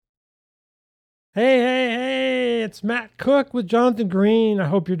Hey, it's Matt Cook with Jonathan Green. I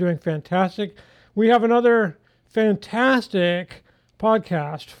hope you're doing fantastic. We have another fantastic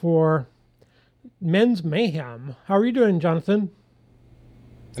podcast for Men's Mayhem. How are you doing, Jonathan?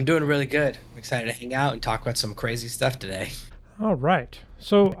 I'm doing really good. I'm excited to hang out and talk about some crazy stuff today. All right.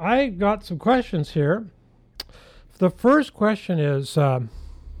 So I got some questions here. The first question is,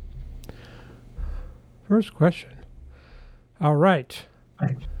 first question. All right.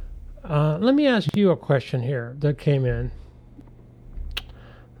 Let me ask you a question here that came in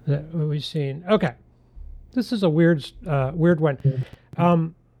that we've seen. Okay. This is a weird one.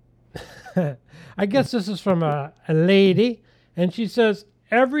 Um, I guess this is from a lady, and she says,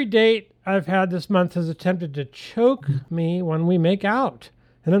 every date I've had this month has attempted to choke me when we make out,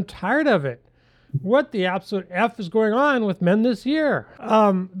 and I'm tired of it. What the absolute F is going on with men this year?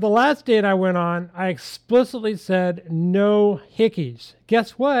 The last date I went on, I explicitly said no hickeys.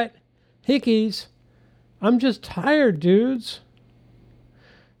 Guess what? Hickeys. I'm just tired, dudes.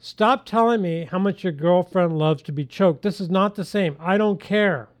 Stop telling me how much your girlfriend loves to be choked. This is not the same. I don't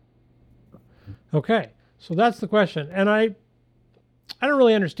care. Okay, so that's the question. And I don't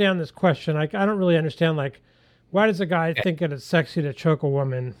really understand this question. I don't really understand, like, why does a guy think that it's sexy to choke a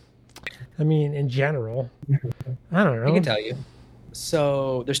woman? I mean, in general. I don't I know. can tell you.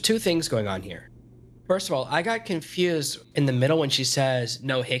 So there's two things going on here. First of all, I got confused in the middle when she says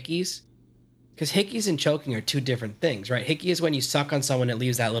no hickeys, because hickeys and choking are two different things, right? Hickey is when you suck on someone, it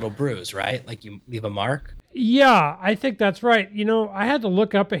leaves that little bruise, right? Like you leave a mark. Yeah, I think that's right. You know, I had to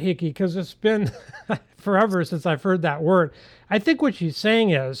look up a hickey because it's been forever since I've heard that word. I think what she's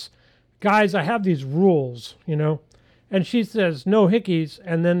saying is, guys, I have these rules, you know, and she says no hickeys,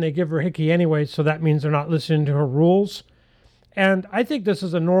 and then they give her hickey anyway, so that means they're not listening to her rules. And I think this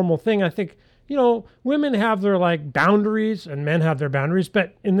is a normal thing. I think, you know, women have their like boundaries and men have their boundaries,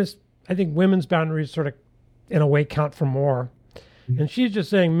 but in this, I think women's boundaries sort of, in a way, count for more. And she's just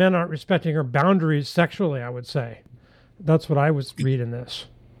saying men aren't respecting her boundaries sexually, I would say. That's what I was reading this.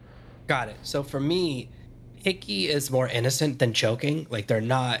 Got it. So for me, hickey is more innocent than choking. Like they're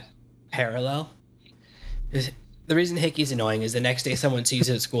not parallel. The reason hickey's annoying is the next day someone sees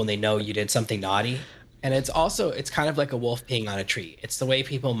it at school and they know you did something naughty. And it's kind of like a wolf peeing on a tree. It's the way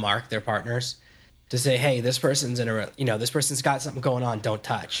people mark their partners to say, hey, this person's this person's got something going on, don't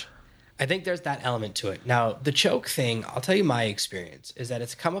touch. I think there's that element to it. Now, the choke thing, I'll tell you my experience is that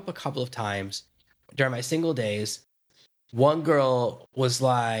it's come up a couple of times during my single days. One girl was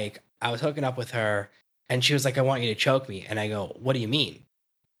like, I was hooking up with her and she was like, I want you to choke me. And I go, what do you mean?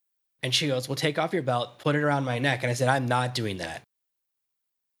 And she goes, well, take off your belt, put it around my neck. And I said, I'm not doing that.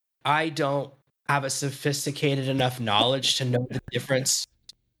 I don't have a sophisticated enough knowledge to know the difference.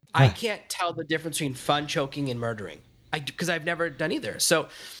 I can't tell the difference between fun choking and murdering because I've never done either. So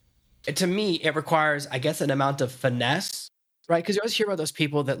to me, it requires, I guess, an amount of finesse, right? Because you always hear about those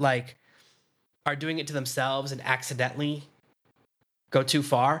people that like are doing it to themselves and accidentally go too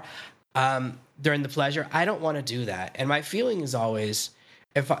far during the pleasure. I don't want to do that. And my feeling is always,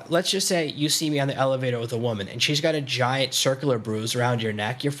 let's just say you see me on the elevator with a woman and she's got a giant circular bruise around your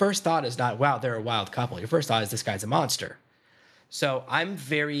neck. Your first thought is not, wow, they're a wild couple. Your first thought is this guy's a monster. So I'm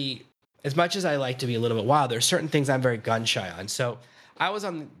very, as much as I like to be a little bit wild, there's certain things I'm very gun shy on. So I was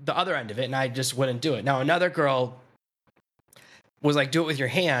on the other end of it and I just wouldn't do it. Now, another girl was like, do it with your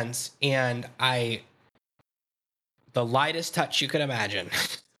hands. And the lightest touch you could imagine.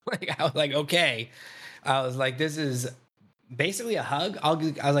 Like, I was like, okay. I was like, this is basically a hug. I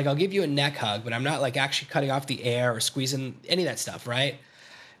was like, I'll give you a neck hug, but I'm not like actually cutting off the air or squeezing any of that stuff, right?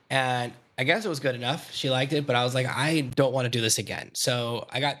 And I guess it was good enough. She liked it, but I was like, I don't want to do this again. So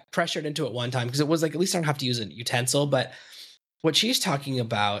I got pressured into it one time because it was like, at least I don't have to use a utensil. But what she's talking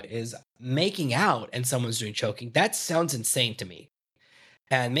about is making out and someone's doing choking. That sounds insane to me.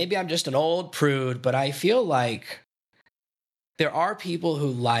 And maybe I'm just an old prude, but I feel like there are people who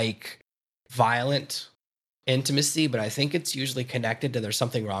like violent intimacy, but I think it's usually connected to there's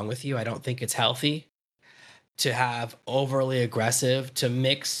something wrong with you. I don't think it's healthy to have overly aggressive, to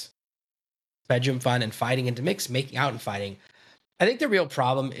mix bedroom fun and fighting, and to mix making out and fighting. I think the real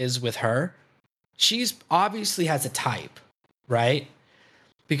problem is with her. She's obviously has a type, right?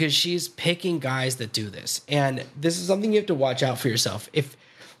 Because she's picking guys that do this. And this is something you have to watch out for yourself. If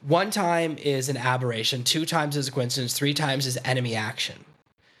one time is an aberration, two times is a coincidence, three times is enemy action.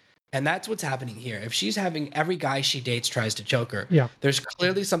 And that's what's happening here. If she's having every guy she dates tries to choke her, Yeah. there's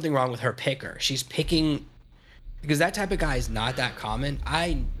clearly something wrong with her picker. She's picking, because that type of guy is not that common.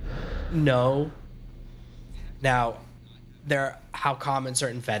 I know now how common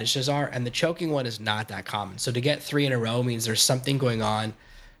certain fetishes are, and the choking one is not that common. So to get three in a row means there's something going on.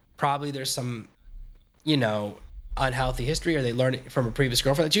 Probably there's some you know, unhealthy history, or they learn it from a previous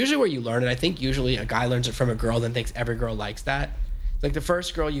girlfriend. That's usually where you learn it. I think usually a guy learns it from a girl, then thinks every girl likes that. Like the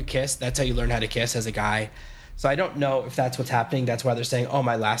first girl you kiss, that's how you learn how to kiss as a guy. So I don't know if that's what's happening. That's why they're saying, oh,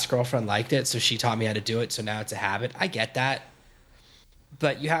 my last girlfriend liked it, so she taught me how to do it, so now it's a habit. I get that.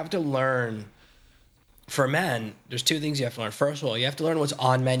 But you have to learn, for men, there's two things you have to learn. First of all, you have to learn what's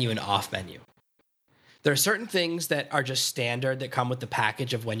on menu and off menu. There are certain things that are just standard that come with the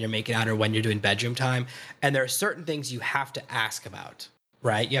package of when you're making out or when you're doing bedroom time. And there are certain things you have to ask about,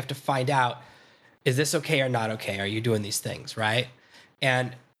 right? You have to find out, is this okay or not okay? Are you doing these things, right?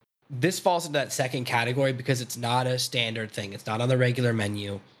 And this falls into that second category because it's not a standard thing. It's not on the regular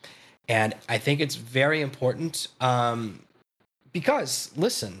menu. And I think it's very important because,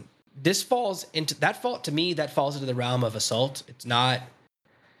 listen, this falls into that fault. To me, that falls into the realm of assault. It's not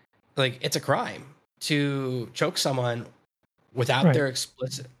like it's a crime to choke someone without their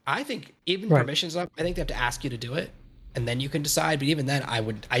explicit. I think even permission's up. I think they have to ask you to do it, and then you can decide. But even then,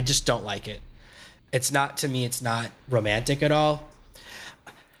 I just don't like it. It's not, to me, it's not romantic at all.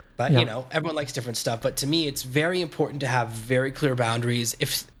 But you know, everyone likes different stuff. But to me, it's very important to have very clear boundaries.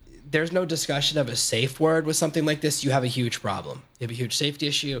 If there's no discussion of a safe word with something like this, you have a huge problem. You have a huge safety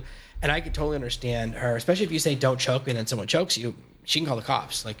issue. And I could totally understand her, especially if you say don't choke me and then someone chokes you, she can call the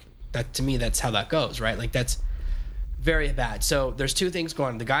cops. Like that, to me, that's how that goes, right? Like that's very bad. So there's two things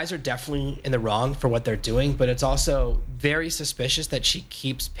going on. The guys are definitely in the wrong for what they're doing, but it's also very suspicious that she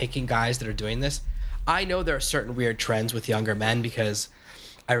keeps picking guys that are doing this. I know there are certain weird trends with younger men because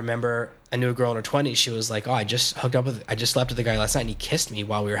I remember I knew a girl in her 20s. She was like, oh, I just slept with a guy last night and he kissed me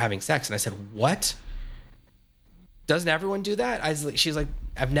while we were having sex. And I said, what? Doesn't everyone do that? She's like,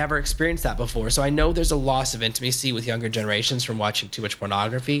 I've never experienced that before. So I know there's a loss of intimacy with younger generations from watching too much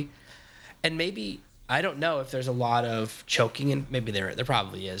pornography. And maybe, I don't know if there's a lot of choking, and maybe there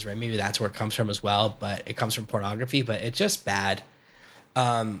probably is, right? Maybe that's where it comes from as well, but it comes from pornography, but it's just bad.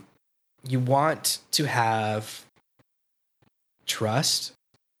 You want to have trust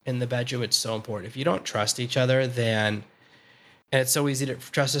in the bedroom. It's so important. If you don't trust each other, then, and it's so easy to,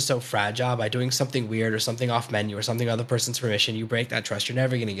 trust is so fragile. By doing something weird or something off menu or something other person's permission, you break that trust. You're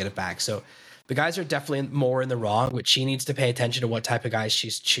never going to get it back. So the guys are definitely more in the wrong, which she needs to pay attention to what type of guys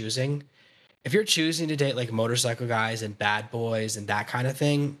she's choosing. If you're choosing to date like motorcycle guys and bad boys and that kind of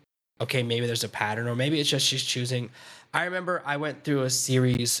thing, okay, maybe there's a pattern, or maybe it's just she's choosing. I remember I went through a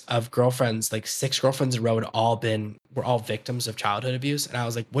series of girlfriends, like 6 girlfriends in a row, and were all victims of childhood abuse. And I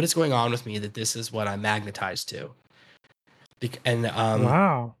was like, what is going on with me that this is what I'm magnetized to? And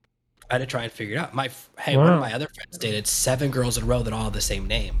wow. I had to try and figure it out. One of my other friends dated 7 girls in a row that all have the same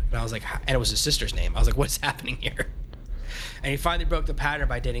name. And I was like, and it was his sister's name. I was like, what's happening here? And he finally broke the pattern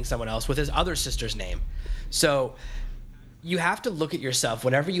by dating someone else with his other sister's name. So you have to look at yourself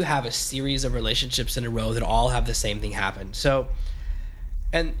whenever you have a series of relationships in a row that all have the same thing happen. So,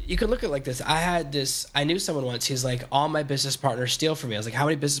 and you can look at it like this. I knew someone once, he's like, all my business partners steal from me. I was like, how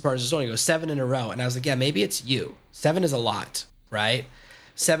many business partners is on? He goes, 7 in a row. And I was like, yeah, maybe it's you. 7 is a lot, right?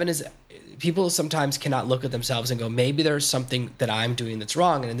 7 is, people sometimes cannot look at themselves and go, maybe there's something that I'm doing that's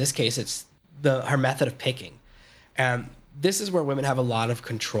wrong. And in this case, it's her method of picking. And this is where women have a lot of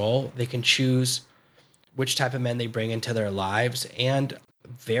control. They can choose which type of men they bring into their lives. And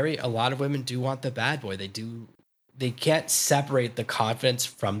a lot of women do want the bad boy. They can't separate the confidence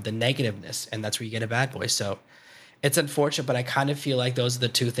from the negativeness. And that's where you get a bad boy. So it's unfortunate, but I kind of feel like those are the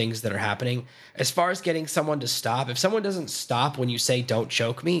two things that are happening. As far as getting someone to stop, if someone doesn't stop when you say, don't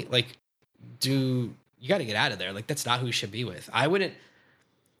choke me, like, you got to get out of there. Like, that's not who you should be with.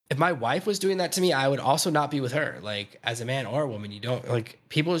 If my wife was doing that to me, I would also not be with her. Like, as a man or a woman,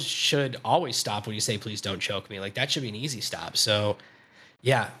 people should always stop when you say, please don't choke me. Like, that should be an easy stop. So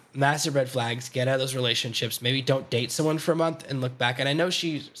yeah, massive red flags, get out of those relationships. Maybe don't date someone for a month and look back. And I know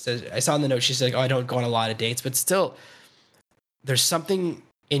she says, I saw in the note, she said, oh, I don't go on a lot of dates, but still there's something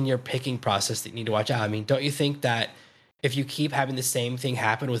in your picking process that you need to watch out. I mean, don't you think that if you keep having the same thing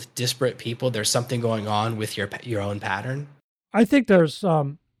happen with disparate people, there's something going on with your own pattern? I think there's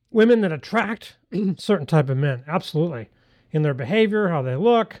women that attract certain type of men, absolutely, in their behavior, how they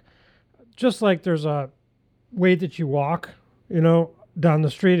look. Just like there's a way that you walk, down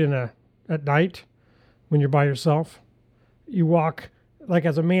the street at night when you're by yourself. You walk, like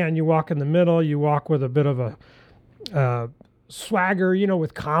as a man, you walk in the middle, you walk with a bit of a swagger,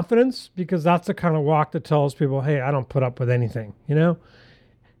 with confidence, because that's the kind of walk that tells people, hey, I don't put up with anything,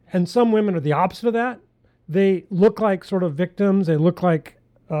 And some women are the opposite of that. They look like sort of victims. They look like,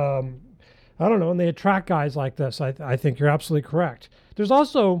 I don't know, and they attract guys like this. I think you're absolutely correct. There's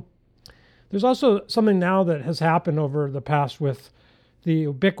also something now that has happened over the past with the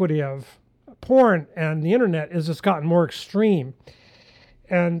ubiquity of porn and the internet is it's gotten more extreme.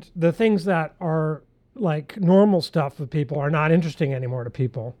 And the things that are like normal stuff with people are not interesting anymore to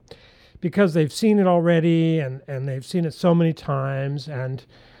people because they've seen it already and they've seen it so many times, and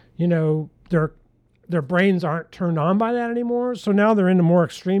you know their brains aren't turned on by that anymore. So now they're into more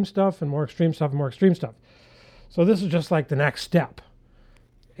extreme stuff and more extreme stuff and more extreme stuff. So this is just like the next step.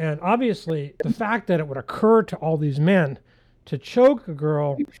 And obviously the fact that it would occur to all these men to choke a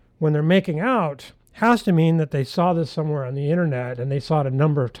girl when they're making out has to mean that they saw this somewhere on the internet and they saw it a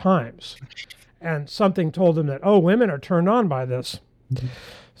number of times. And something told them that, oh, women are turned on by this.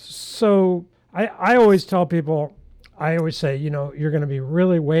 So I always tell people, I always say, you know, you're going to be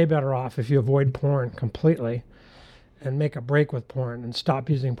really way better off if you avoid porn completely and make a break with porn and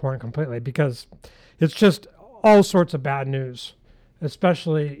stop using porn completely, because it's just all sorts of bad news,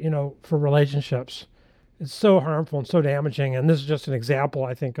 especially, you know, for relationships. It's so harmful and so damaging. And this is just an example,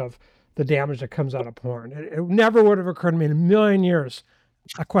 I think, of the damage that comes out of porn. It never would have occurred to me in a million years,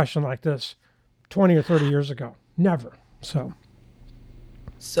 a question like this 20 or 30 years ago. Never. So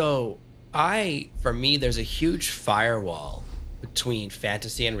for me, there's a huge firewall between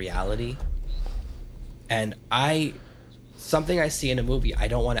fantasy and reality. And something I see in a movie, I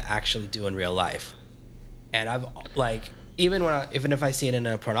don't want to actually do in real life. And I've like, even if I see it in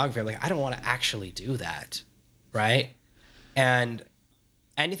a pornography, I'm like, I don't want to actually do that. Right. And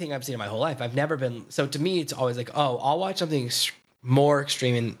anything I've seen in my whole life, I've never been. So to me, it's always like, oh, I'll watch something more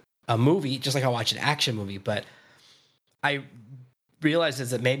extreme in a movie, just like I'll watch an action movie. But I realize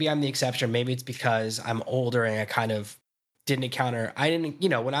is that maybe I'm the exception. Maybe it's because I'm older and I kind of didn't encounter.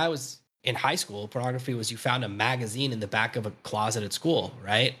 When I was in high school, pornography was you found a magazine in the back of a closet at school,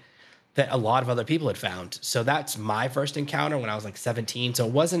 right? That a lot of other people had found. So that's my first encounter when I was like 17. So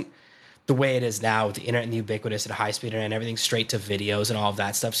it wasn't the way it is now with the internet and the ubiquitous and high speed internet and everything straight to videos and all of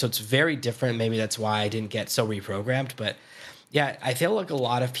that stuff. So it's very different. Maybe that's why I didn't get so reprogrammed. But yeah, I feel like a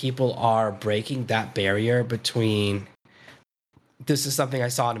lot of people are breaking that barrier between this is something I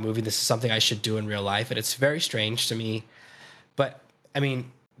saw in a movie, this is something I should do in real life. And it's very strange to me. But I mean,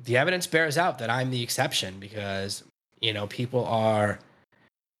 the evidence bears out that I'm the exception because, you know, people are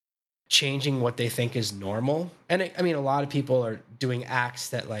changing what they think is normal. And a lot of people are doing acts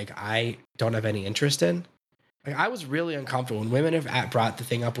that like I don't have any interest in. Like I was really uncomfortable when women have brought the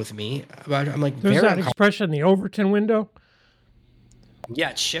thing up with me about it. I'm like, there's that expression, the Overton window.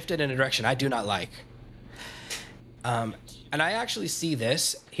 Yeah, it shifted in a direction I do not like. And I actually see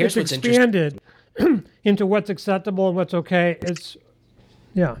this. Here's what's expanded into what's acceptable and what's okay.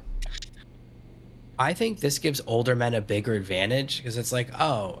 Yeah. I think this gives older men a bigger advantage because it's like,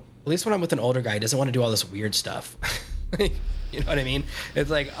 oh, at least when I'm with an older guy, he doesn't want to do all this weird stuff. You know what I mean? It's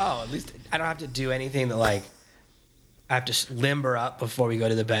like, oh, at least I don't have to do anything that like I have to limber up before we go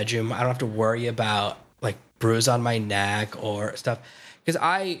to the bedroom. I don't have to worry about like bruise on my neck or stuff. Because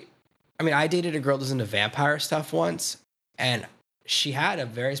I dated a girl that was into vampire stuff once, and she had a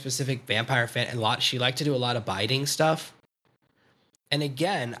very specific vampire fan, and she liked to do a lot of biting stuff. And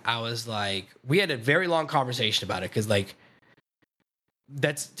again, I was like, we had a very long conversation about it because like,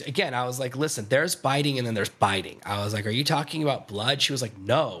 I was like, listen, there's biting and then there's biting. I was like, are you talking about blood? She was like,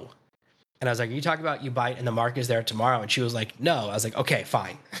 no. And I was like, are you talking about you bite and the mark is there tomorrow? And she was like, no. I was like, okay,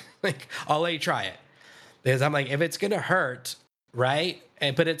 fine. Like, I'll let you try it. Because I'm like, if it's going to hurt, right?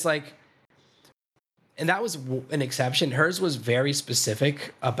 But it's like, and that was an exception. Hers was very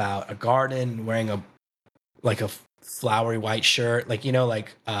specific about a garden, wearing a flowery white shirt, like, you know,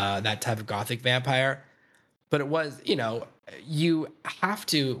 like that type of gothic vampire. But it was, you know, you have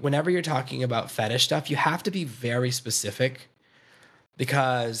to, whenever you're talking about fetish stuff, you have to be very specific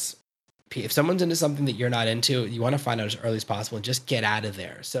because if someone's into something that you're not into, you want to find out as early as possible and just get out of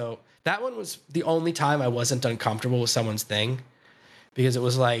there. So that one was the only time I wasn't uncomfortable with someone's thing because it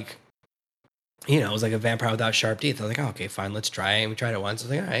was like, you know, it was like a vampire without sharp teeth. I was like, oh, okay, fine, let's try it. And we tried it once. I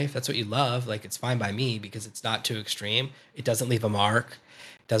was like, all right, if that's what you love, like it's fine by me because it's not too extreme. It doesn't leave a mark.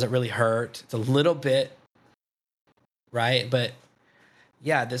 It doesn't really hurt. It's a little bit, right? But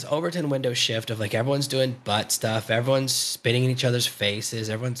yeah, this Overton window shift of like everyone's doing butt stuff, everyone's spitting in each other's faces,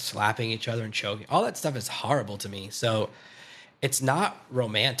 everyone's slapping each other and choking. All that stuff is horrible to me. So it's not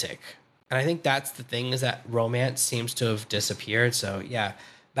romantic. And I think that's the thing, is that romance seems to have disappeared. So yeah,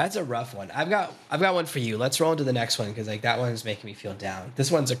 that's a rough one. I've got one for you. Let's roll into the next one because like that one is making me feel down.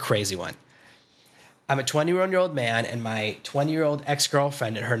 This one's a crazy one. I'm a 21-year-old man, and my 20-year-old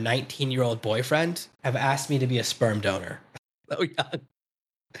ex-girlfriend and her 19-year-old boyfriend have asked me to be a sperm donor. So young.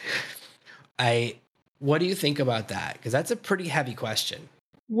 What do you think about that? Because that's a pretty heavy question.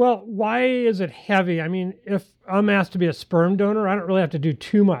 Well, why is it heavy? I mean, if I'm asked to be a sperm donor, I don't really have to do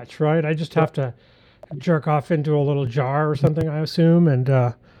too much, right? I just have to jerk off into a little jar or something, I assume, and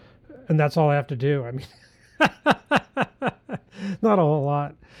that's all I have to do. I mean, not a whole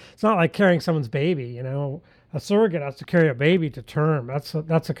lot. It's not like carrying someone's baby, you know. A surrogate has to carry a baby to term.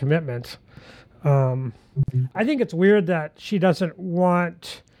 That's a commitment. I think it's weird that she doesn't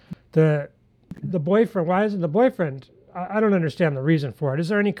want the boyfriend. Why isn't the boyfriend? I don't understand the reason for it. Is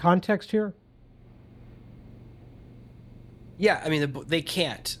there any context here? Yeah, I mean they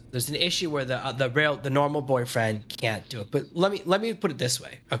can't. There's an issue where the normal boyfriend can't do it. But let me put it this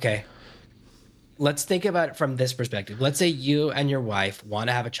way, okay? Let's think about it from this perspective. Let's say you and your wife want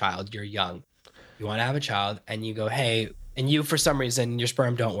to have a child. You're young. You want to have a child, and you go, hey, and you for some reason your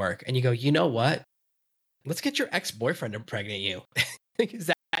sperm don't work, and you go, you know what? Let's get your ex-boyfriend to impregnate you. Is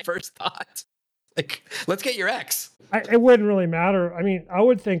that first thought? Like, let's get your ex. It wouldn't really matter. I mean, I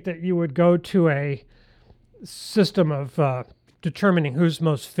would think that you would go to a system of determining who's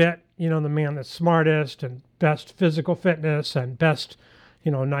most fit. You know, the man that's smartest and best physical fitness and best,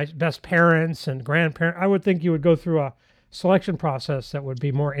 you know, best parents and grandparents. I would think you would go through a selection process that would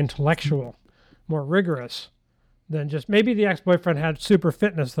be more intellectual, more rigorous than just maybe the ex-boyfriend had super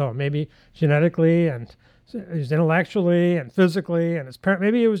fitness though, maybe genetically and he's intellectually and physically and his parent.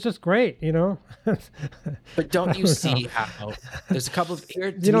 Maybe it was just great, you know. But don't you see how there's a couple of here?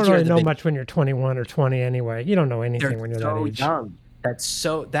 You don't really know much when you're 21 or 20 anyway. You don't know anything when you're that age. Young.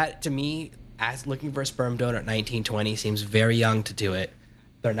 That to me, as looking for a sperm donor at 19, 20 seems very young to do it.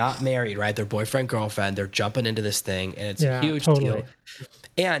 They're not married, right? They're boyfriend, girlfriend. They're jumping into this thing, and it's a huge deal.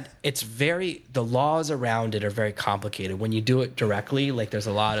 And it's the laws around it are very complicated. When you do it directly, like there's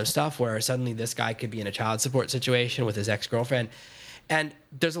a lot of stuff where suddenly this guy could be in a child support situation with his ex-girlfriend. And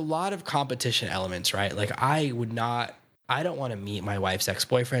there's a lot of competition elements, right? Like I don't want to meet my wife's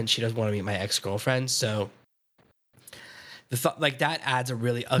ex-boyfriend. She doesn't want to meet my ex-girlfriend. So the thought like that adds a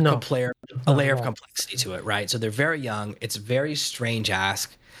layer of complexity to it, right? So they're very young. It's a very strange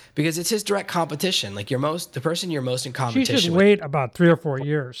ask because it's his direct competition. Like the person you're most in competition with. She should wait about 3 or 4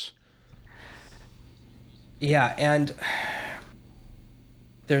 years. Yeah, and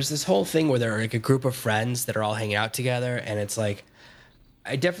there's this whole thing where they're like a group of friends that are all hanging out together, and it's like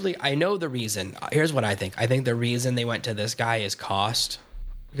I know the reason. Here's what I think. I think the reason they went to this guy is cost.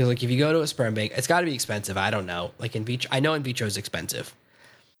 Because like if you go to a sperm bank, it's got to be expensive. I don't know. Like in vitro, I know in vitro is expensive.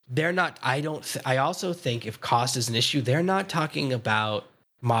 They're not. I also think if cost is an issue, they're not talking about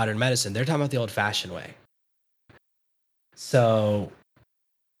modern medicine. They're talking about the old-fashioned way. So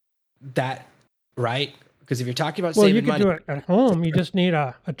that right? Because if you're talking about saving money, you could do it at home. You just need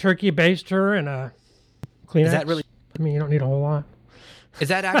a turkey baster and a Kleenex. Is that really? I mean, you don't need a whole lot. Is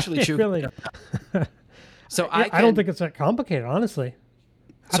that actually true? Really? So I don't think it's that complicated, honestly.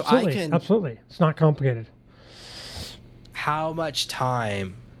 Absolutely, absolutely. It's not complicated. How much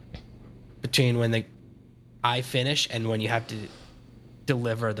time between when I finish and when you have to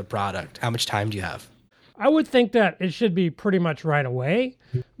deliver the product? How much time do you have? I would think that it should be pretty much right away,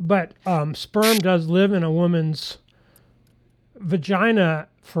 but sperm does live in a woman's vagina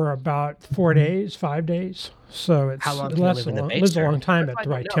for about 4 days, 5 days. So it lives a long time at the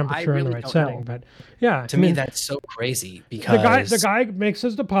right temperature and the right setting. But yeah, to me that's so crazy because the guy makes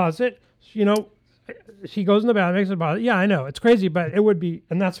his deposit. You know, he goes in the bathroom, makes a deposit. Yeah, I know it's crazy, but it would be,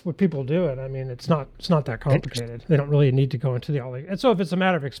 and that's what people do. It. I mean, it's not that complicated. They don't really need to go into the all. And so if it's a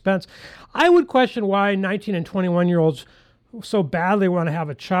matter of expense, I would question why 19 and 21-year-olds so badly want to have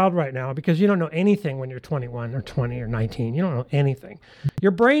a child right now, because you don't know anything when you're 21 or 20 or 19. You don't know anything.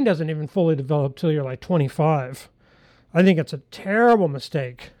 Your brain doesn't even fully develop till you're like 25. I think it's a terrible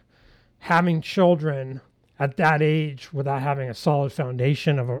mistake having children at that age without having a solid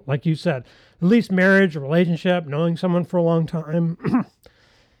foundation of, like you said, at least marriage, a relationship, knowing someone for a long time.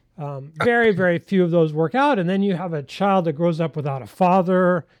 Very, very few of those work out. And then you have a child that grows up without a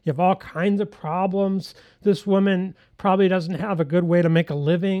father. You have all kinds of problems. This woman probably doesn't have a good way to make a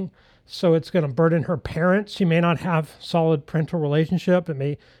living, so it's going to burden her parents. She may not have solid parental relationship. It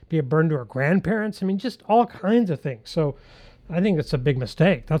may be a burden to her grandparents. I mean, just all kinds of things. So I think it's a big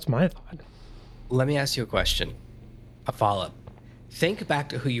mistake. That's my thought. Let me ask you a question, a follow-up. Think back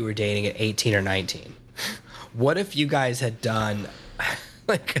to who you were dating at 18 or 19. What if you guys had done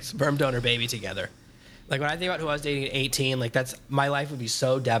like a sperm donor baby together? Like when I think about who I was dating at 18, like my life would be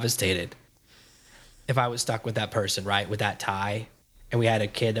so devastated if I was stuck with that person, right? With that tie. And we had a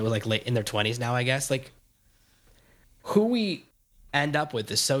kid that was like late in their 20s now, I guess. Like who we end up with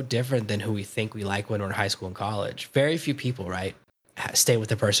is so different than who we think we like when we're in high school and college. Very few people, right, stay with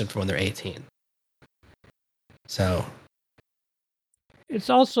the person from when they're 18. So It's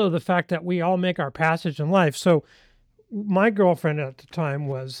also the fact that we all make our passage in life. So my girlfriend at the time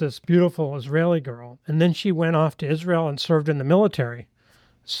was this beautiful Israeli girl, and then she went off to Israel and served in the military.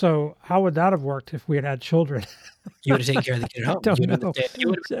 So how would that have worked if we had had children? You would have taken care of the kid at home. Don't You would know. have you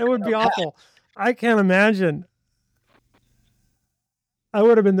would have It would be awful. I can't imagine. I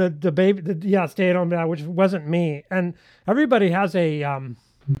would have been the baby, stay-at-home dad, which wasn't me. And everybody has a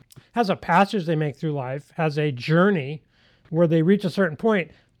passage they make through life, has a journey where they reach a certain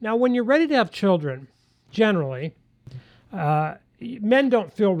point. Now, when you're ready to have children, generally, men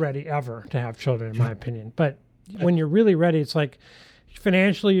don't feel ready ever to have children, in my opinion. But when you're really ready, it's like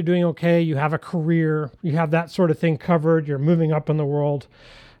financially you're doing okay, you have a career, you have that sort of thing covered, you're moving up in the world.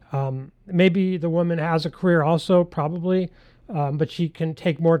 Maybe the woman has a career also, probably, but she can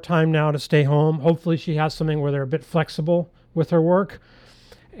take more time now to stay home. Hopefully she has something where they're a bit flexible with her work.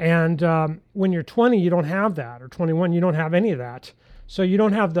 And when you're 20, you don't have that, or 21, you don't have any of that. So you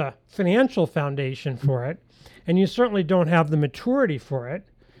don't have the financial foundation for it, and you certainly don't have the maturity for it.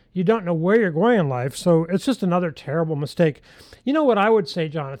 You don't know where you're going in life, so it's just another terrible mistake. You know what I would say,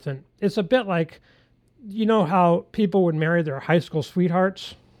 Jonathan? It's a bit like, you know how people would marry their high school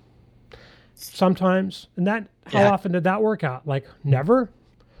sweethearts sometimes? And how often did that work out? Like, never?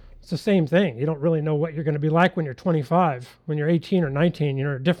 It's the same thing. You don't really know what you're going to be like when you're 25. When you're 18 or 19,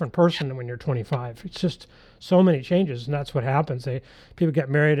 you're a different person than when you're 25. It's just so many changes, and that's what happens. People get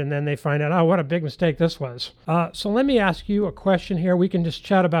married, and then they find out, oh, what a big mistake this was. So let me ask you a question here. We can just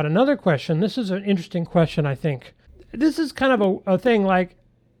chat about another question. This is an interesting question, I think. This is kind of a thing like,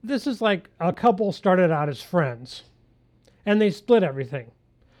 this is like a couple started out as friends, and they split everything.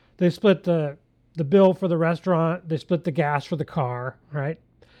 They split the bill for the restaurant. They split the gas for the car, right?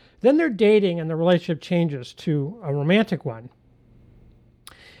 Then they're dating and the relationship changes to a romantic one.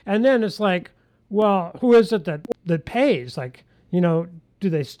 And then it's like, well, who is it that pays? Like, do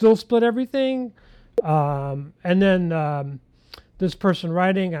they still split everything? And then this person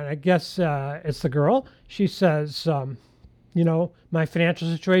writing, and I guess it's the girl, she says, my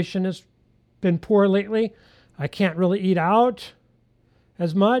financial situation has been poor lately. I can't really eat out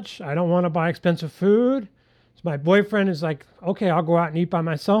as much. I don't want to buy expensive food. My boyfriend is like, okay, I'll go out and eat by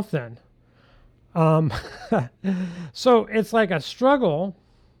myself then. So it's like a struggle,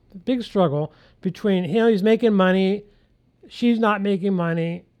 a big struggle between he's making money, she's not making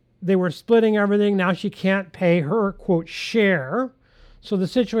money. They were splitting everything. Now she can't pay her, quote, share. So the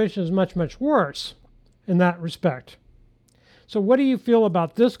situation is much, much worse in that respect. So what do you feel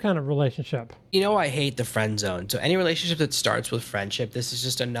about this kind of relationship? I hate the friend zone. So any relationship that starts with friendship, this is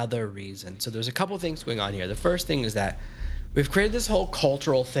just another reason. So there's a couple things going on here. The first thing is that we've created this whole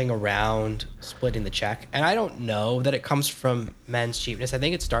cultural thing around splitting the check. And I don't know that it comes from men's cheapness. I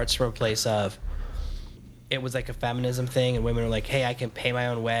think it starts from a place of, it was like a feminism thing, and women are like, hey, I can pay my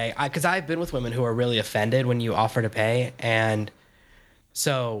own way. Because I've been with women who are really offended when you offer to pay. And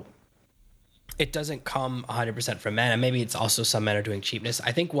so it doesn't come 100% from men, and maybe it's also some men are doing cheapness.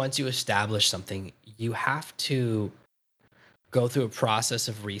 I think once you establish something, you have to go through a process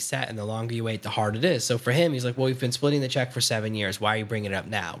of reset, and the longer you wait, the harder it is. So for him, he's like, well, we've been splitting the check for 7 years. Why are you bringing it up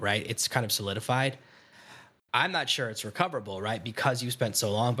now, right? It's kind of solidified. I'm not sure it's recoverable, right? Because you spent so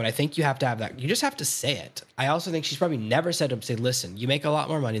long, but I think you have to have that. You just have to say it. I also think she's probably never said to him, say, listen, you make a lot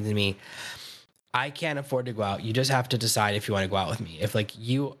more money than me. I can't afford to go out. You just have to decide if you want to go out with me. If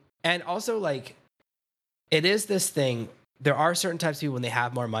and also, like, it is this thing. There are certain types of people, when they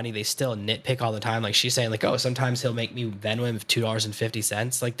have more money, they still nitpick all the time. Like she's saying, like, oh, sometimes he'll make me Venmo him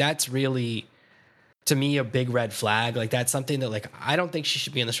 $2.50. Like, that's really, to me, a big red flag. Like, that's something that, like, I don't think she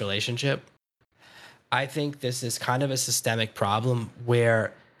should be in this relationship. I think this is kind of a systemic problem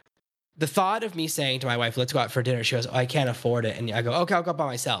where the thought of me saying to my wife, let's go out for dinner, she goes, oh, I can't afford it. And I go, okay, I'll go by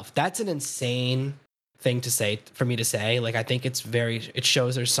myself. That's an insane thing to say, for me to say. Like, I think it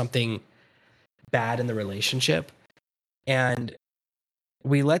shows there's something bad in the relationship, and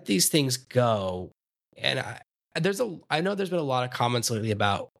we let these things go. And I know there's been a lot of comments lately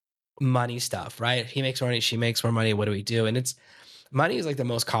about money stuff, right? He makes more money, she makes more money. What do we do? And money is like the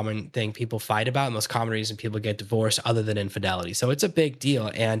most common thing people fight about, the most common reason people get divorced other than infidelity. So it's a big deal,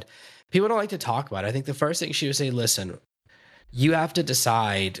 and people don't like to talk about it. I think the first thing she would say, listen, you have to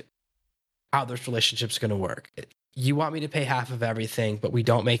decide how this relationship's going to work. You want me to pay half of everything, but we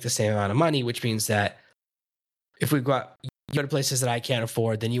don't make the same amount of money, which means that if we you go to places that I can't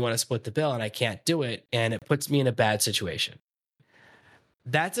afford, then you want to split the bill and I can't do it. And it puts me in a bad situation.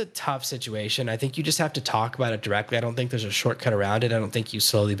 That's a tough situation. I think you just have to talk about it directly. I don't think there's a shortcut around it. I don't think you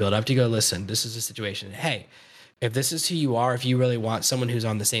slowly build up to go, listen, this is the situation. Hey, if this is who you are, if you really want someone who's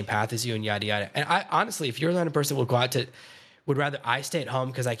on the same path as you and yada, yada. And I honestly, if you're the kind of person who will go out to would rather I stay at home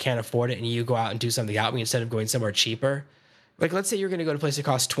because I can't afford it and you go out and do something out me instead of going somewhere cheaper. Like, let's say you're going to go to a place that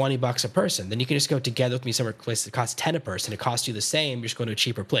costs $20 a person. Then you can just go together with me somewhere place that costs 10 a person. It costs you the same. You're just going to a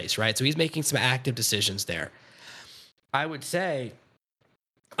cheaper place, right? So he's making some active decisions there. I would say,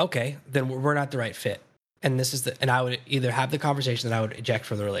 okay, then we're not the right fit. And and I would either have the conversation that I would eject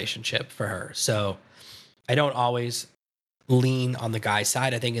from the relationship for her. So I don't always lean on the guy's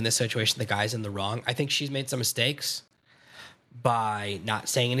side. I think in this situation, the guy's in the wrong. I think she's made some mistakes by not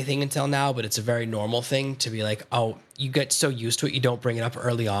saying anything until now, but it's a very normal thing to be like, oh, you get so used to it, you don't bring it up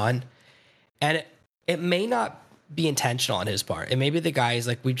early on. And it may not be intentional on his part. And maybe the guy is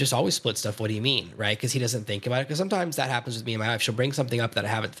like, we've just always split stuff. What do you mean? Right? Because he doesn't think about it. Because sometimes that happens with me in my life. She'll bring something up that I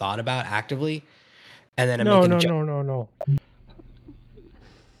haven't thought about actively. And then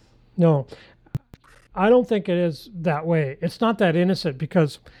No. I don't think it is that way. It's not that innocent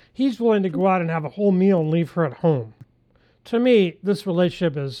because he's willing to go out and have a whole meal and leave her at home. To me, this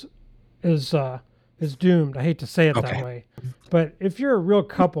relationship is doomed. I hate to say it that way, but if you're a real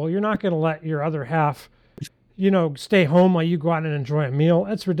couple, you're not going to let your other half, stay home while you go out and enjoy a meal.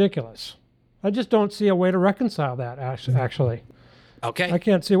 That's ridiculous. I just don't see a way to reconcile that. Actually, okay, I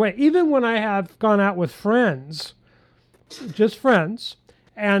can't see a way. Even when I have gone out with friends, just friends.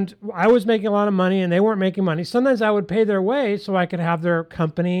 And I was making a lot of money and they weren't making money. Sometimes I would pay their way so I could have their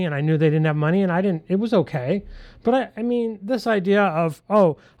company, and I knew they didn't have money and it was okay. But I mean, this idea of,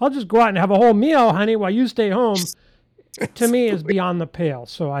 oh, I'll just go out and have a whole meal, honey, while you stay home, to me is beyond the pale.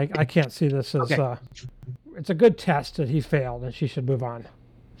 So I can't see this as, it's a good test that he failed and she should move on.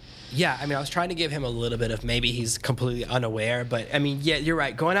 Yeah, I mean, I was trying to give him a little bit of maybe he's completely unaware, but I mean, yeah, you're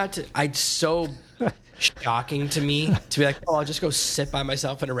right. Going out I'd so shocking to me to be like, oh, I'll just go sit by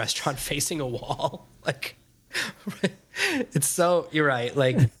myself in a restaurant facing a wall. Like, it's so, you're right.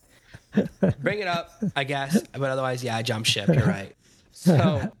 Like, bring it up, I guess, but otherwise, yeah, I jump ship. You're right.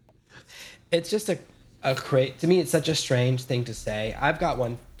 So it's just to me, it's such a strange thing to say. I've got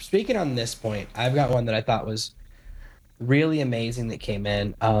one, speaking on this point, I've got one that I thought was really amazing that came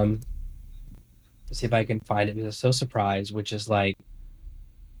in. Let's see if I can find it because I'm so surprised, which is like,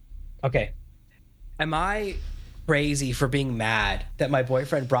 okay, am I crazy for being mad that my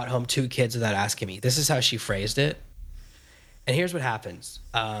boyfriend brought home 2 kids without asking me? This is how she phrased it. And here's what happens.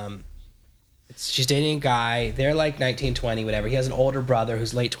 She's dating a guy. They're like 19, 20, whatever. He has an older brother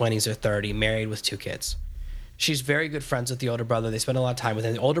who's late 20s or 30, married with 2 kids. She's very good friends with the older brother. They spend a lot of time with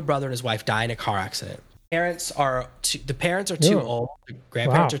him. The older brother and his wife die in a car accident. The parents are too old. The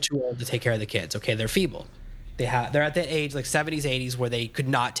grandparents are too old to take care of the kids. Okay, they're feeble. They're at that age, like 70s, 80s, where they could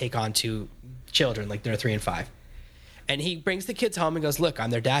not take on 2 children, like they're 3 and 5. And he brings the kids home and goes, look, I'm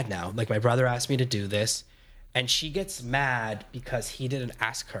their dad now. Like, my brother asked me to do this. And she gets mad because he didn't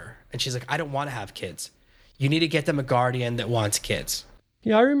ask her. And she's like, I don't want to have kids. You need to get them a guardian that wants kids.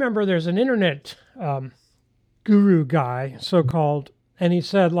 Yeah, I remember there's an internet guru guy, so-called, and he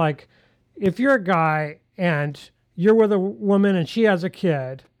said, like, if you're a guy and you're with a woman and she has a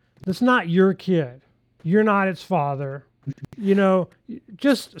kid, that's not your kid. You're not its father.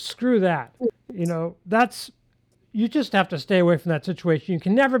 Just screw that. You just have to stay away from that situation. You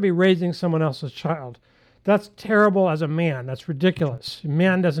can never be raising someone else's child. That's terrible as a man. That's ridiculous. A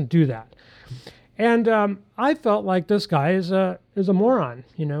man doesn't do that. And I felt like this guy is a moron.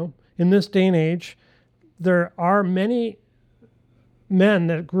 In this day and age, there are many men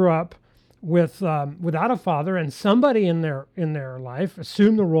that grew up without a father, and somebody in their life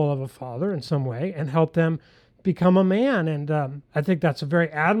assumed the role of a father in some way and helped them become a man. And I think that's a very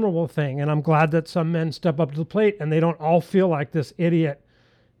admirable thing. And I'm glad that some men step up to the plate and they don't all feel like this idiot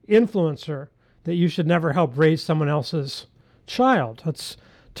influencer that you should never help raise someone else's child. That's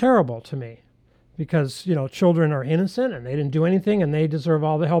terrible to me because, children are innocent and they didn't do anything and they deserve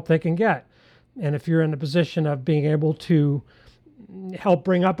all the help they can get. And if you're in the position of being able to help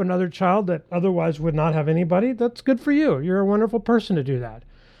bring up another child that otherwise would not have anybody, that's good for you. You're a wonderful person to do that.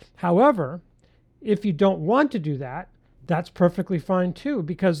 However, if you don't want to do that, that's perfectly fine too,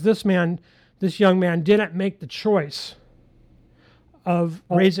 because this young man didn't make the choice of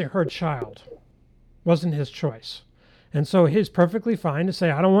raising her child. It wasn't his choice. And so he's perfectly fine to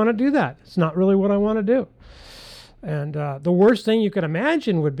say, I don't want to do that. It's not really what I want to do. And the worst thing you could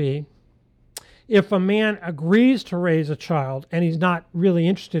imagine would be if a man agrees to raise a child and he's not really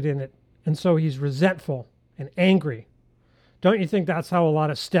interested in it, and so he's resentful and angry. Don't you think that's how a lot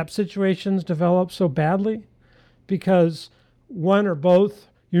of step situations develop so badly? Because one or both,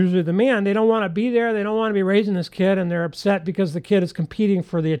 usually the man, they don't want to be there, they don't want to be raising this kid, and they're upset because the kid is competing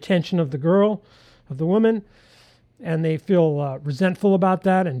for the attention of the girl, of the woman, and they feel resentful about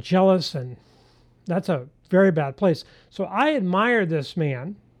that and jealous, and That's a very bad place. So I admire this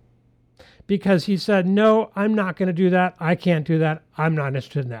man because he said, no, I'm not going to do that. I can't do that. I'm not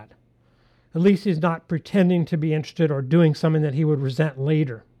interested in that. At least he's not pretending to be interested or doing something that he would resent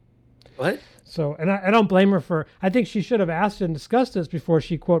later. What? So, and I don't blame her for, I think she should have asked and discussed this before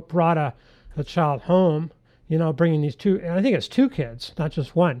she, quote, brought a child home, bringing these two, and I think it's two kids, not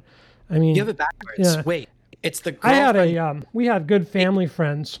just one. I mean, you have it backwards. Yeah. Wait, it's the girlfriend. We had good family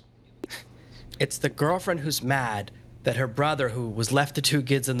friends. It's the girlfriend who's mad that her brother, who was left the two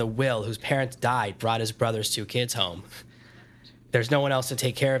kids in the will, whose parents died, brought his brother's two kids home. There's no one else to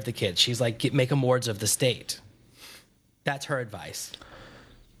take care of the kids. She's like, make them wards of the state. That's her advice.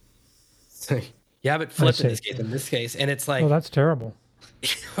 You have it flipped in this case, and it's like, oh, that's terrible.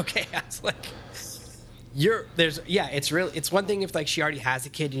 Okay, it's like it's one thing if like she already has a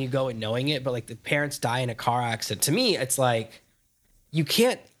kid and you go in knowing it, but like the parents die in a car accident. To me, it's like you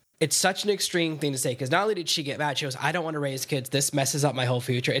can't. It's such an extreme thing to say because not only did she get mad, she goes, "I don't want to raise kids. This messes up my whole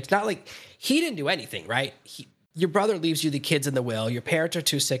future." It's not like he didn't do anything, right? Your brother leaves you the kids in the will. Your parents are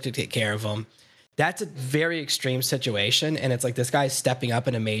too sick to take care of them. That's a very extreme situation, and it's like this guy's stepping up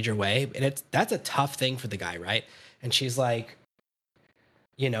in a major way, and that's a tough thing for the guy, right? And she's like,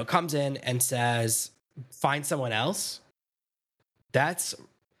 comes in and says, "Find someone else." That's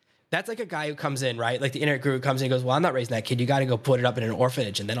like a guy who comes in, right? Like the internet guru comes in and goes, "Well, I'm not raising that kid. You got to go put it up in an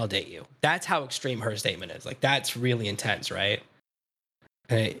orphanage, and then I'll date you." That's how extreme her statement is. Like that's really intense, right?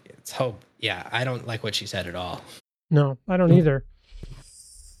 And I don't like what she said at all. No, I don't either.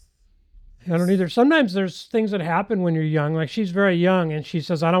 Sometimes there's things that happen when you're young. Like she's very young and she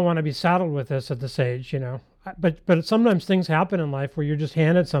says, "I don't want to be saddled with this at this age," But sometimes things happen in life where you're just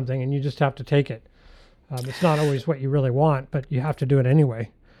handed something and you just have to take it. It's not always what you really want, but you have to do it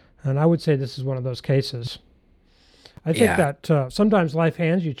anyway. And I would say this is one of those cases. I think that sometimes life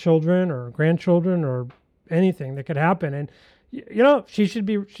hands you children or grandchildren or anything that could happen. And, she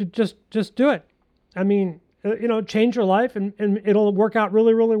should just do it. I mean, change your life and it'll work out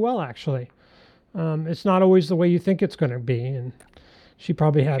really, really well, actually. It's not always the way you think it's going to be. And she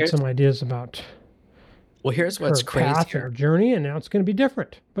probably had some ideas about here's what's crazy. Path or journey, and now it's going to be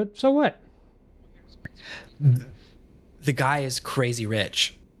different. But so what? The guy is crazy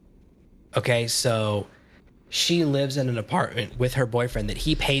rich. Okay, so she lives in an apartment with her boyfriend that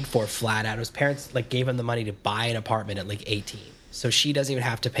he paid for flat out. His parents gave him the money to buy an apartment at 18. So she doesn't even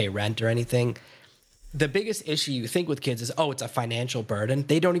have to pay rent or anything. The biggest issue you think with kids is, it's a financial burden.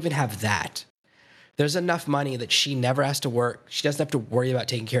 They don't even have that. There's enough money that she never has to work. She doesn't have to worry about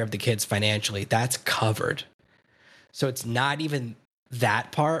taking care of the kids financially. That's covered. So it's not even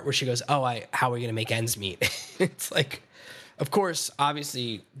that part where she goes, how are we going to make ends meet? It's like, of course,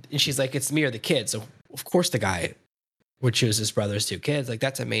 obviously, and she's like, it's me or the kids. So of course the guy would choose his brother's two kids. Like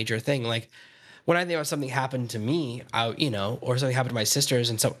that's a major thing. Like when I think about something happened to me, or something happened to my sisters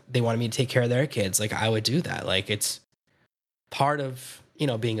and so they wanted me to take care of their kids, like I would do that. Like it's part of,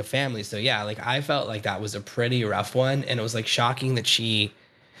 being a family. So yeah, like I felt like that was a pretty rough one. And it was shocking that she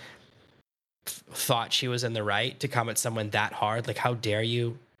thought she was in the right to come at someone that hard. Like, how dare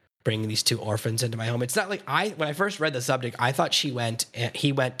you bring these two orphans into my home? It's not like when I first read the subject, I thought he went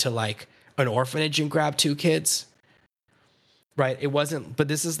to an orphanage and grabbed two kids. Right. It wasn't, but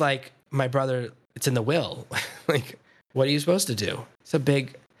this is my brother, it's in the will. What are you supposed to do?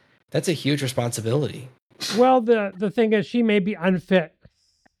 That's a huge responsibility. Well, the thing is she may be unfit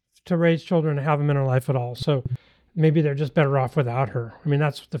to raise children and have them in her life at all. So maybe they're just better off without her. I mean,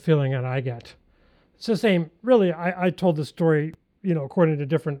 that's the feeling that I get. It's the same, really, I told the story, according to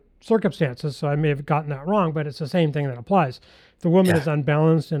different circumstances, so I may have gotten that wrong, but it's the same thing that applies. If the woman is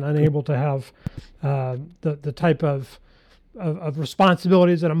unbalanced and unable to have the type of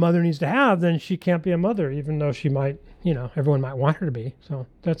responsibilities that a mother needs to have, then she can't be a mother, even though she might, everyone might want her to be. So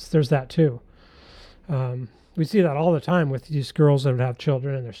there's that too. We see that all the time with these girls that would have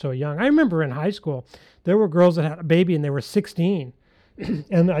children and they're so young. I remember in high school, there were girls that had a baby and they were 16.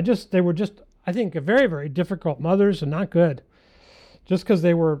 And they were just, I think, very, very difficult mothers and not good. Just because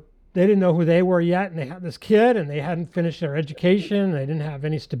they didn't know who they were yet and they had this kid and they hadn't finished their education. They didn't have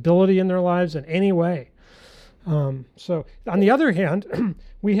any stability in their lives in any way. So on the other hand,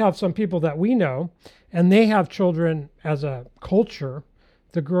 we have some people that we know and they have children as a culture.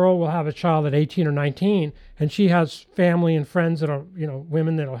 The girl will have a child at 18 or 19 and she has family and friends that are,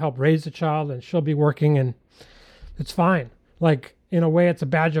 women that'll help raise the child and she'll be working and it's fine. Like in a way, it's a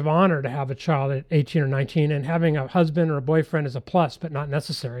badge of honor to have a child at 18 or 19 and having a husband or a boyfriend is a plus, but not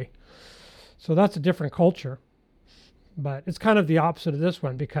necessary. So that's a different culture. But it's kind of the opposite of this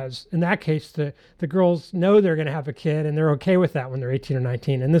one, because in that case, the girls know they're going to have a kid and they're okay with that when they're 18 or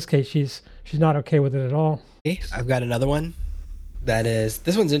 19. In this case, she's not okay with it at all. Okay, I've got another one.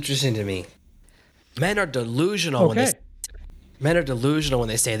 This one's interesting to me. Men are delusional when they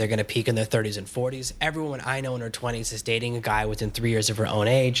say they're going to peak in their 30s and 40s. Every woman I know in her 20s is dating a guy within 3 years of her own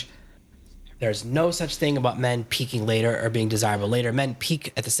age. There's no such thing about men peaking later or being desirable later. Men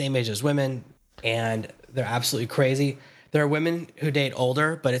peak at the same age as women, and they're absolutely crazy. There are women who date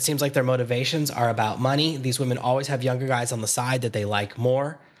older, but it seems like their motivations are about money. These women always have younger guys on the side that they like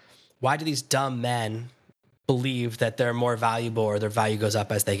more. Why do these dumb men believe that they're more valuable or their value goes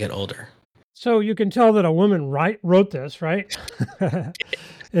up as they get older? So you can tell that a woman wrote this, right?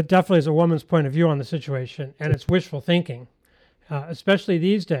 It definitely is a woman's point of view on the situation, and it's wishful thinking, especially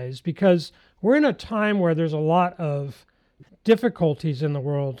these days, because we're in a time where there's a lot of difficulties in the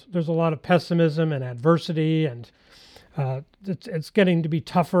world. There's a lot of pessimism and adversity, and it's getting to be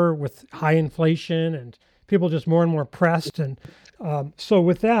tougher with high inflation and people just more and more pressed. And so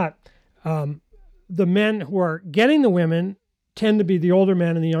with that, the men who are getting the women tend to be the older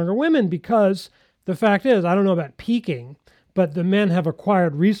men and the younger women, because the fact is, I don't know about peaking, but the men have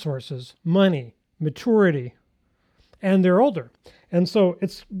acquired resources, money, maturity, and they're older. And so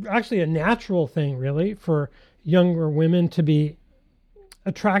it's actually a natural thing, really, for younger women to be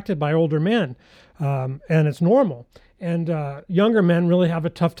attracted by older men. And it's normal. And younger men really have a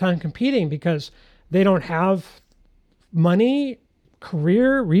tough time competing because they don't have money,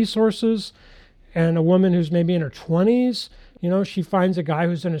 career, resources. And a woman who's maybe in her 20s, she finds a guy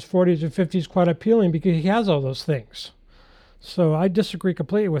who's in his 40s or 50s quite appealing because he has all those things. So I disagree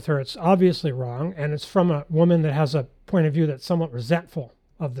completely with her. It's obviously wrong, and it's from a woman that has a point of view that's somewhat resentful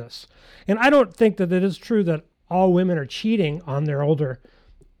of this. And I don't think that it is true that all women are cheating on their older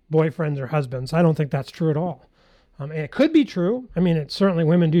boyfriends or husbands. I don't think that's true at all. And it could be true. I mean, it's certainly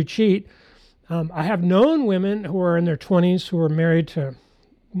women do cheat. I have known women who are in their 20s who are married to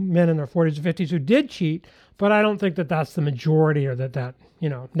men in their 40s or 50s who did cheat, but I don't think that that's the majority, or that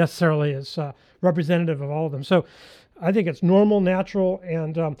necessarily is representative of all of them. So I think it's normal, natural,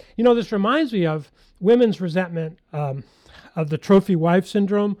 and this reminds me of women's resentment of the trophy wife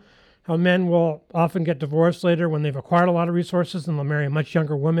syndrome, how men will often get divorced later when they've acquired a lot of resources, and they'll marry a much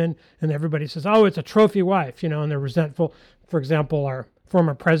younger woman, and everybody says, oh, it's a trophy wife, and they're resentful. For example, our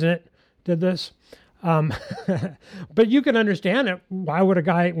former president did this. But you can understand it. Why would a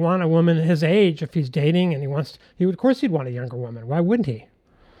guy want a woman his age if he's dating and of course he'd want a younger woman. Why wouldn't he?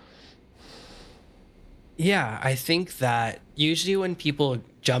 Yeah, I think that usually when people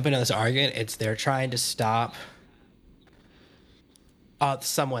jump into this argument, they're trying to stop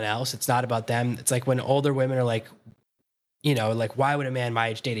someone else. It's not about them. It's like when older women are like, why would a man my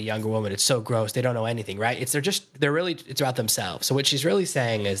age date a younger woman? It's so gross. They don't know anything, right? It's about themselves. So what she's really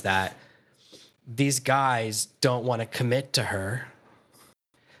saying is that these guys don't want to commit to her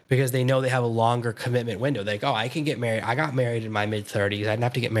because they know they have a longer commitment window. They're like, oh, I can get married. I got married in my mid-30s. I didn't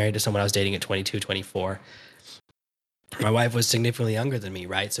have to get married to someone I was dating at 22, 24. My wife was significantly younger than me,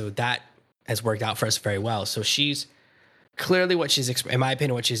 right? So that has worked out for us very well. So she's clearly in my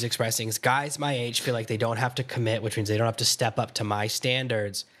opinion, what she's expressing is guys my age feel like they don't have to commit, which means they don't have to step up to my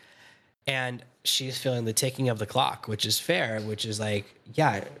standards. And she's feeling the ticking of the clock, which is fair, which is like,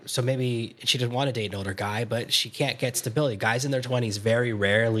 yeah, so maybe she doesn't want to date an older guy, but she can't get stability. Guys in their 20s very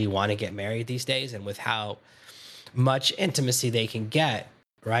rarely want to get married these days. And with how much intimacy they can get,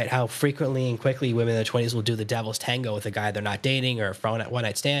 right? How frequently and quickly women in their 20s will do the devil's tango with a guy they're not dating, or a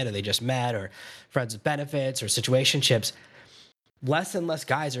one-night stand, or they just met, or friends with benefits, or situationships. Less and less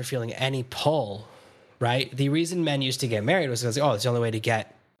guys are feeling any pull, right? The reason men used to get married was because, it's the only way to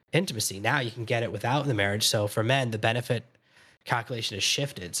get intimacy. Now you can get it without the marriage. So for men, the benefit calculation is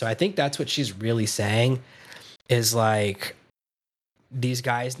shifted. So I think that's what she's really saying is like, these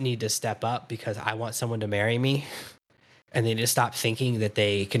guys need to step up because I want someone to marry me. And they need to stop thinking that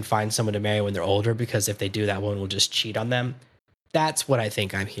they can find someone to marry when they're older, because if they do, that one will just cheat on them. That's what I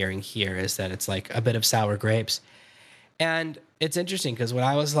think I'm hearing here, is that it's like a bit of sour grapes. And it's interesting because when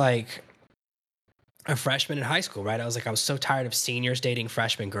I was like a freshman in high school, right? I was so tired of seniors dating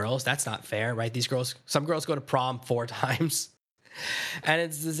freshman girls. That's not fair, right? Some girls go to prom 4 times. And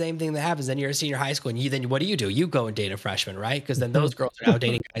it's the same thing that happens. Then you're a senior high school, and then what do? You go and date a freshman, right? Because then those girls are now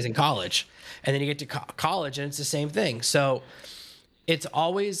dating guys in college. And then you get to college, and it's the same thing. So it's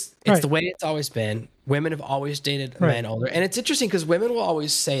the way it's always been. Women have always dated men older. And it's interesting because women will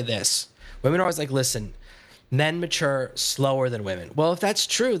always say this. Women are always like, listen, men mature slower than women. Well, if that's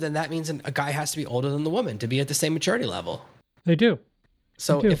true, then that means a guy has to be older than the woman to be at the same maturity level. They do.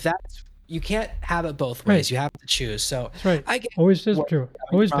 So if that's, you can't have it both Right. ways. You have to choose. So That's right. I get Always is where true. she's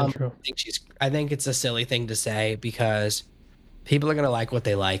coming Always been from. true. I think it's a silly thing to say because people are going to like what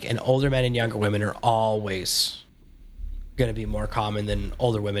they like, and older men and younger women are always going to be more common than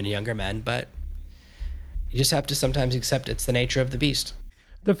older women and younger men. But you just have to sometimes accept it's the nature of the beast.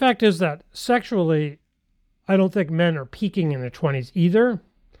 The fact is that sexually, I don't think men are peaking in their 20s either.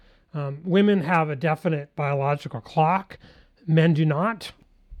 Women have a definite biological clock. Men do not.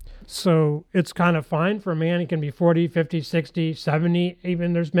 So it's kind of fine for a man. He can be 40, 50, 60, 70.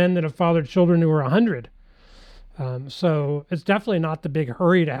 Even there's men that have fathered children who are 100. So it's definitely not the big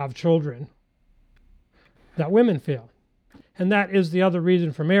hurry to have children that women feel. And that is the other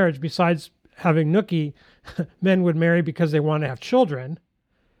reason for marriage. Besides having nookie, men would marry because they want to have children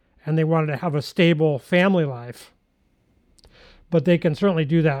and they wanted to have a stable family life. But they can certainly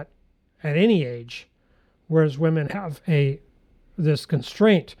do that at any age, whereas women have this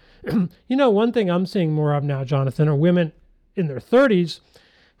constraint. One thing I'm seeing more of now, Jonathan, are women in their 30s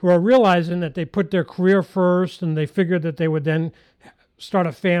who are realizing that they put their career first and they figured that they would then start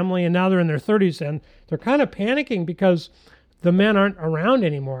a family, and now they're in their 30s and they're kind of panicking because the men aren't around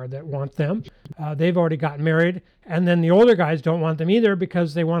anymore that want them. They've already gotten married, and then the older guys don't want them either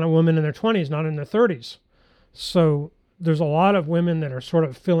because they want a woman in their 20s, not in their 30s. So there's a lot of women that are sort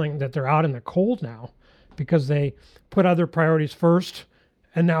of feeling that they're out in the cold now because they put other priorities first.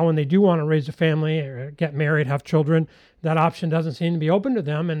 And now when they do want to raise a family or get married, have children, that option doesn't seem to be open to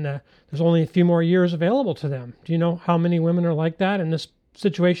them. And there's only a few more years available to them. Do you know how many women are like that in this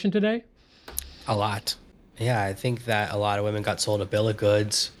situation today? A lot. Yeah, I think that a lot of women got sold a bill of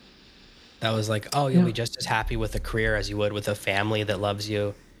goods. That was like, oh, you'll be just as happy with a career as you would with a family that loves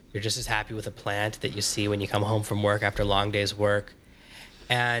you. You're just as happy with a plant that you see when you come home from work after a long day's work.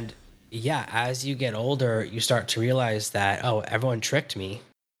 And yeah, as you get older, you start to realize that, oh, everyone tricked me.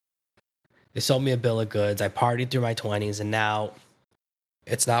 They sold me a bill of goods. I partied through my 20s, and now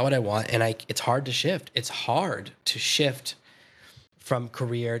it's not what I want. And it's hard to shift. It's hard to shift from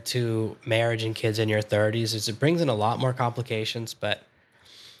career to marriage and kids in your 30s. It brings in a lot more complications. But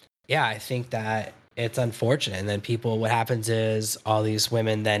yeah, I think that it's unfortunate. And then what happens is all these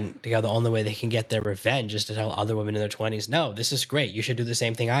women then, the only way they can get their revenge is to tell other women in their 20s, no, this is great. You should do the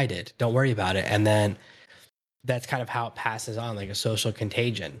same thing I did. Don't worry about it. And then that's kind of how it passes on, like a social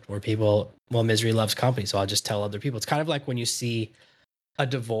contagion where people, well, misery loves company. So I'll just tell other people. It's kind of like when you see a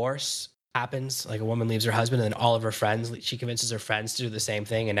divorce happens, like a woman leaves her husband and then all of her friends, she convinces her friends to do the same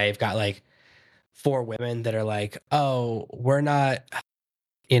thing. And now you've got like 4 women that are like, oh, we're not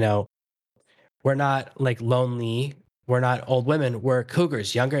like lonely. We're not old women. We're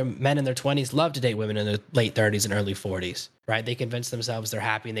cougars. Younger men in their 20s love to date women in their late 30s and early 40s, right? They convince themselves they're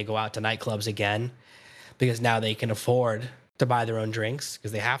happy and they go out to nightclubs again because now they can afford to buy their own drinks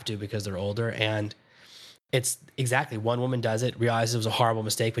because they have to because they're older. And it's exactly, one woman does it, realizes it was a horrible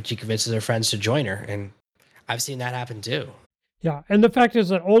mistake, but she convinces her friends to join her. And I've seen that happen too. Yeah. And the fact is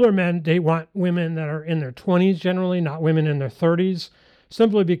that older men, they want women that are in their 20s generally, not women in their 30s.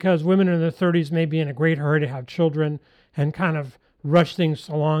 Simply because women in their 30s may be in a great hurry to have children and kind of rush things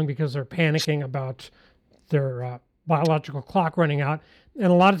along because they're panicking about their biological clock running out. And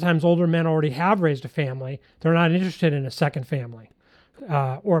a lot of times older men already have raised a family. They're not interested in a second family.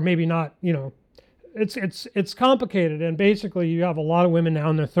 Or maybe not, it's complicated. And basically you have a lot of women now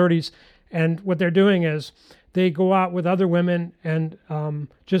in their 30s. And what they're doing is they go out with other women and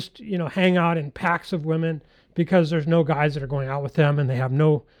just hang out in packs of women, because there's no guys that are going out with them and they have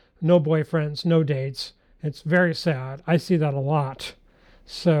no boyfriends, no dates. It's very sad. I see that a lot.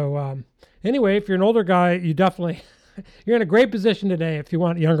 So anyway, if you're an older guy, you're in a great position today if you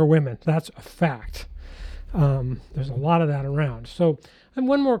want younger women. That's a fact. There's a lot of that around. So I have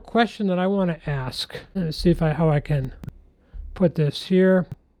one more question that I want to ask. Let's see how I can put this here.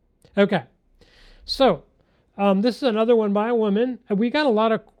 Okay. So this is another one by a woman. We got a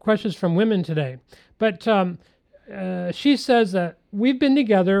lot of questions from women today. But she says that we've been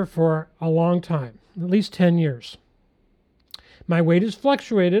together for a long time, at least 10 years. My weight has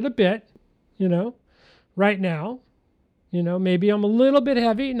fluctuated a bit, right now. Maybe I'm a little bit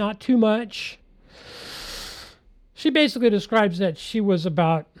heavy, not too much. She basically describes that she was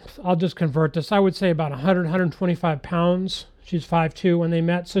about, I'll just convert this, I would say about 100, 125 pounds. She's 5'2" when they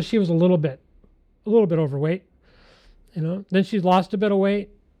met, so she was a little bit overweight. Then she lost a bit of weight.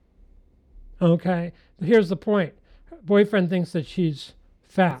 Okay, here's the point. Her boyfriend thinks that she's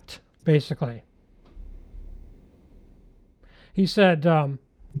fat, basically. He said, well,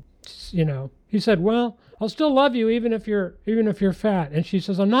 I'll still love you even if you're fat. And she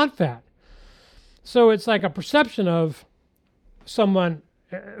says, I'm not fat. So it's like a perception of someone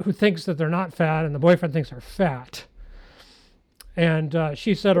who thinks that they're not fat, and the boyfriend thinks they're fat. And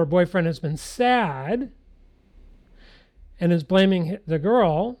she said her boyfriend has been sad and is blaming the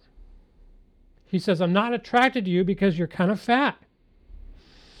girl. He says, I'm not attracted to you because you're kind of fat,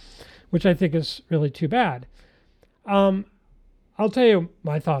 which I think is really too bad. I'll tell you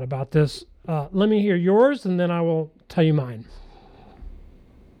my thought about this. Let me hear yours, and then I will tell you mine.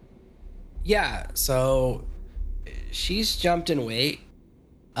 Yeah, so she's jumped in weight.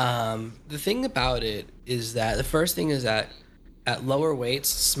 The thing about it is that the first thing is that at lower weights,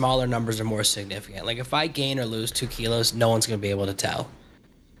 smaller numbers are more significant. Like if I gain or lose 2 kilos, no one's going to be able to tell.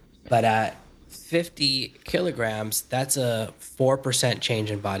 But at 50 kilograms, that's a 4% change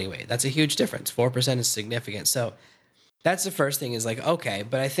in body weight. That's a huge difference. 4% is significant. So that's the first thing is like, okay,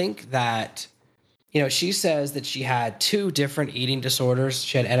 but I think that, she says that she had 2 different eating disorders.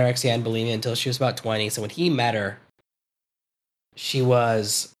 She had anorexia and bulimia until she was about 20. So when he met her, she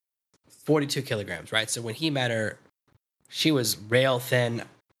was 42 kilograms, right? So when he met her, she was rail thin.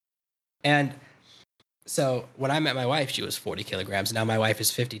 And so when I met my wife, she was 40 kilograms. Now my wife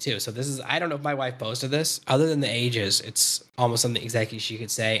is 52. So this is, I don't know if my wife posted this. Other than the ages, it's almost something exactly she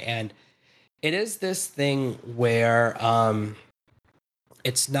could say. And it is this thing where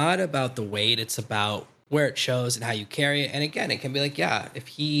it's not about the weight. It's about where it shows and how you carry it. And again, it can be like, yeah,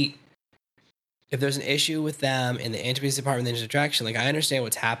 if there's an issue with them in the intimacy department, the interaction, like I understand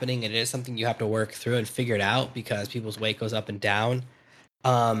what's happening, and it is something you have to work through and figure it out because people's weight goes up and down.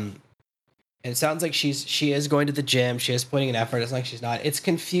 And it sounds like she is going to the gym. She is putting an effort. It's like she's not. It's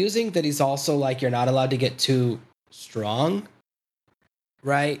confusing that he's also like, you're not allowed to get too strong,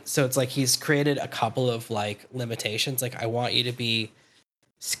 right? So it's like he's created a couple of like limitations. Like I want you to be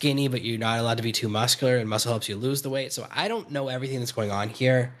skinny, but you're not allowed to be too muscular, and muscle helps you lose the weight. So I don't know everything that's going on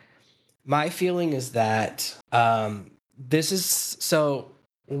here. My feeling is that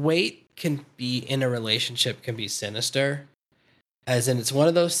weight can be in a relationship can be sinister, as in it's one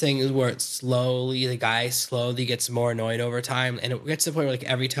of those things where the guy slowly gets more annoyed over time, and it gets to the point where like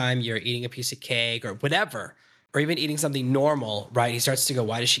every time you're eating a piece of cake or whatever, or even eating something normal, right? He starts to go,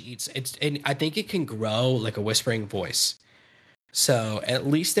 why does she eat? And I think it can grow like a whispering voice. So at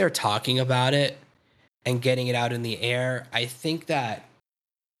least they're talking about it and getting it out in the air. I think that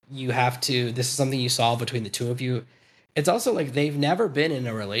this is something you solve between the two of you. It's also like they've never been in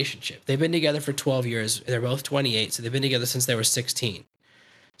a relationship. They've been together for 12 years. They're both 28, so they've been together since they were 16.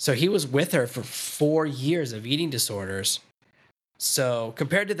 So he was with her for 4 years of eating disorders. So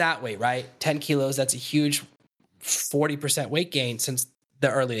compared to that weight, right? 10 kilos, that's a huge 40% weight gain since the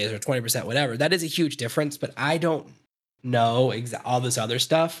early days, or 20%, whatever. That is a huge difference, but I don't know all this other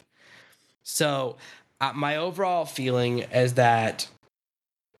stuff. So my overall feeling is that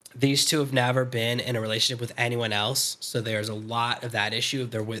these two have never been in a relationship with anyone else. So there's a lot of that issue.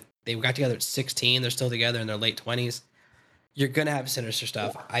 They got together at 16. They're still together in their late 20s. You're going to have sinister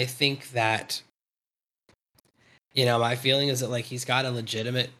stuff. I think that, my feeling is that like he's got a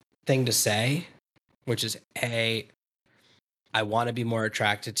legitimate thing to say, which is, hey, I want to be more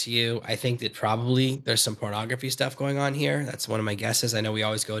attracted to you. I think that probably there's some pornography stuff going on here. That's one of my guesses. I know we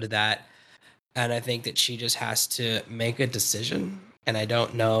always go to that. And I think that she just has to make a decision. And I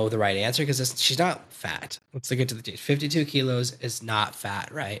don't know the right answer because she's not fat. Let's get to the details. 52 kilos is not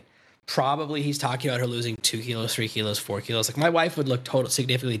fat, right? Probably he's talking about her losing 2 kilos, 3 kilos, 4 kilos. Like my wife would look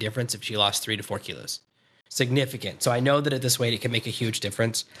significantly different if she lost 3 to 4 kilos. Significant. So I know that at this weight, it can make a huge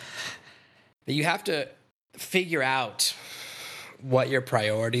difference. But you have to figure out what your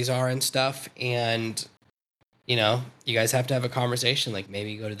priorities are and stuff. And, you guys have to have a conversation. Like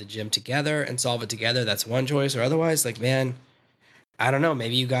maybe go to the gym together and solve it together. That's one choice. Or otherwise, like, man, I don't know.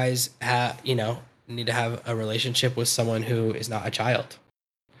 Maybe you guys need to have a relationship with someone who is not a child,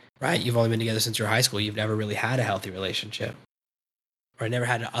 right? You've only been together since you're high school. You've never really had a healthy relationship, or never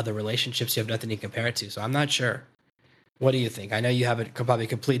had other relationships. You have nothing to compare it to. So I'm not sure. What do you think? I know you have probably a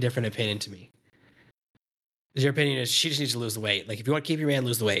completely different opinion to me. Your opinion is she just needs to lose the weight. Like if you want to keep your man,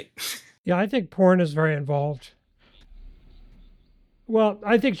 lose the weight. Yeah, I think porn is very involved. Well,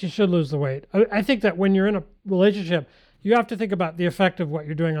 I think she should lose the weight. I think that when you're in a relationship, you have to think about the effect of what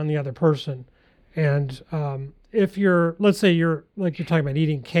you're doing on the other person. And if let's say you're talking about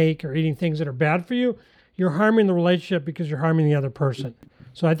eating cake or eating things that are bad for you, you're harming the relationship because you're harming the other person.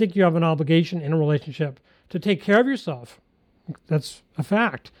 So I think you have an obligation in a relationship to take care of yourself. That's a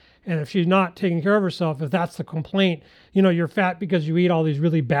fact. And if she's not taking care of herself, if that's the complaint, you're fat because you eat all these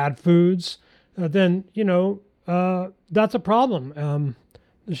really bad foods, then, that's a problem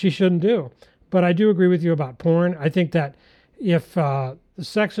she shouldn't do. But I do agree with you about porn. I think that if the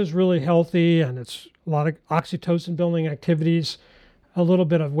sex is really healthy and it's a lot of oxytocin building activities, a little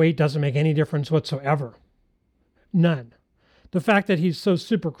bit of weight doesn't make any difference whatsoever. None. The fact that he's so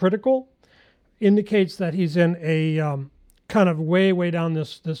super critical indicates that he's in a kind of way down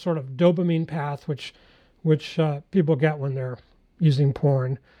this sort of dopamine path, which people get when they're using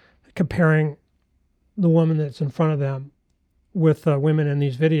porn, comparing the woman that's in front of them with women in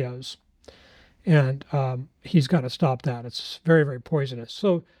these videos. And he's got to stop that. It's very, very poisonous.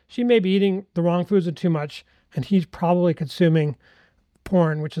 So she may be eating the wrong foods and too much, and he's probably consuming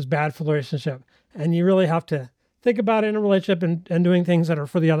porn, which is bad for the relationship. And you really have to think about it in a relationship and doing things that are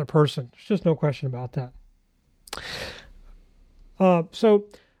for the other person. There's just no question about that. So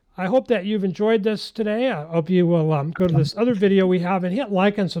I hope that you've enjoyed this today. I hope you will go to this other video we have and hit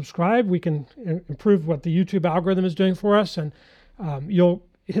like and subscribe. We can improve what the YouTube algorithm is doing for us. And you'll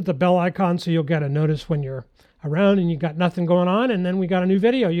hit the bell icon so you'll get a notice when you're around and you got nothing going on. And then we got a new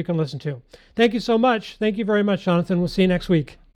video you can listen to. Thank you so much. Thank you very much, Jonathan. We'll see you next week.